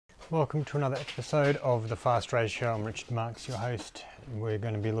Welcome to another episode of the Fast Race Show. I'm Richard Marks, your host. We're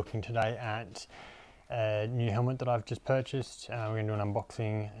going to be looking today at a new helmet that I've just purchased. We're going to do an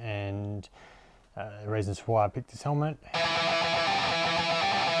unboxing and the reasons why I picked this helmet.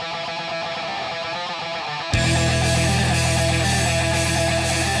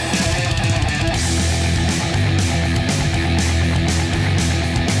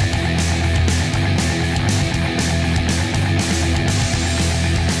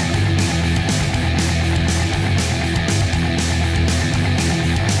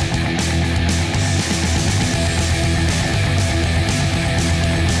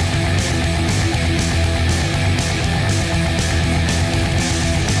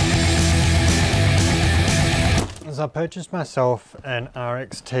 I purchased myself an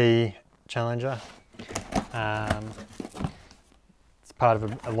RXT Challenger. It's part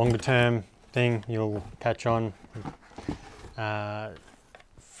of a longer term thing you'll catch on.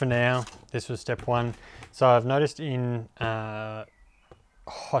 For now, this was step one. So I've noticed in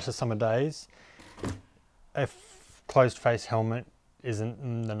hotter summer days, a closed face helmet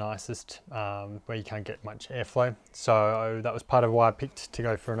isn't the nicest, where you can't get much airflow. So that was part of why I picked to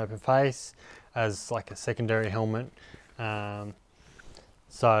go for an open face as like a secondary helmet.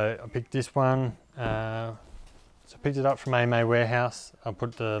 So I picked this one. So I picked it up from AMA Warehouse. I'll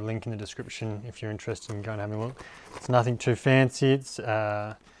put the link in the description if you're interested in going and having a look. It's nothing too fancy. It's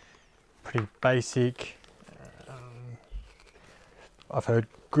pretty basic. I've heard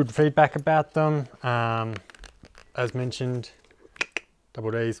good feedback about them. As mentioned,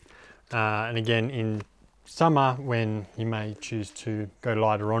 double D's. And again, in summer, when you may choose to go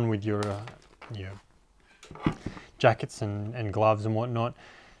lighter on with your jackets and gloves and whatnot,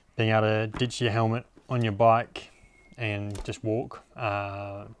 being able to ditch your helmet on your bike and just walk.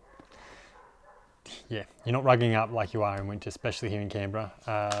 Yeah, you're not rugging up like you are in winter, especially here in Canberra.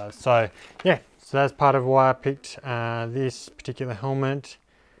 So yeah, so that's part of why I picked this particular helmet.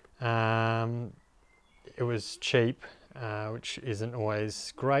 It was cheap, which isn't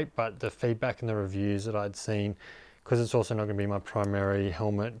always great, but the feedback and the reviews that I'd seen, because it's also not going to be my primary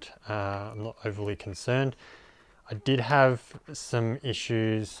helmet, I'm not overly concerned. I did have some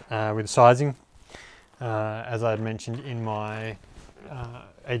issues with sizing, as I had mentioned in my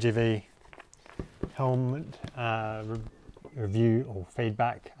AGV helmet review or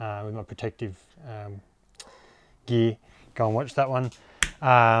feedback with my protective gear. Go and watch that one.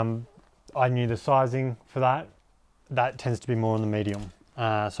 I knew the sizing for that. That tends to be more on the medium.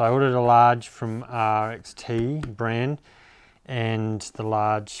 So I ordered a large from RXT brand, and the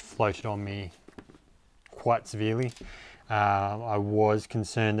large floated on me quite severely. I was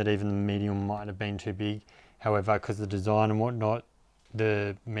concerned that even the medium might have been too big. However, because of the design and whatnot,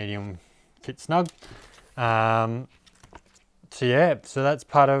 the medium fits snug. So yeah, so that's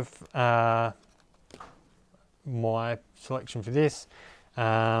part of my selection for this.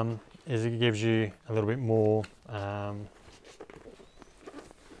 Is it gives you a little bit more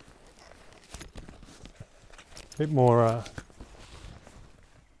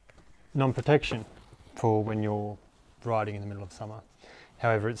non-protection for when you're riding in the middle of summer.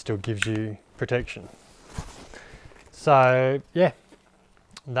 However, it still gives you protection. So yeah,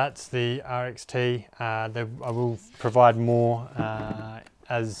 that's the RXT. I will provide more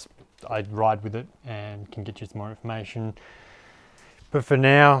as I ride with it and can get you some more information. But for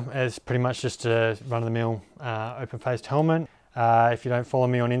now, it's pretty much just a run-of-the-mill open-faced helmet. If you don't follow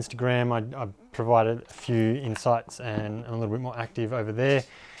me on Instagram, I provided a few insights and I'm a little bit more active over there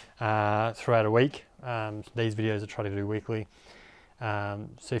throughout a week. These videos I try to do weekly.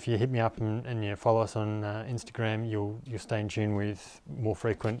 So if you hit me up and you follow us on Instagram, you'll stay in tune with more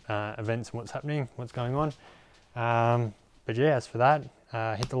frequent events and what's happening, what's going on. But yeah, as for that,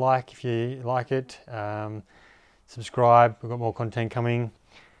 hit the like if you like it. Subscribe, we've got more content coming.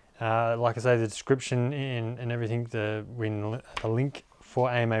 Like I say, the description and everything, the link for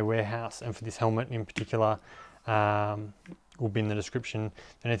AMA Warehouse and for this helmet in particular will be in the description.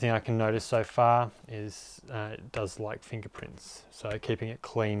 The only thing I can notice so far is it does like fingerprints, so keeping it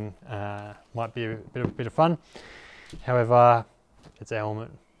clean might be a bit of fun. However, it's a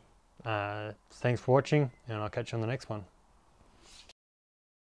helmet. Thanks for watching, and I'll catch you on the next one.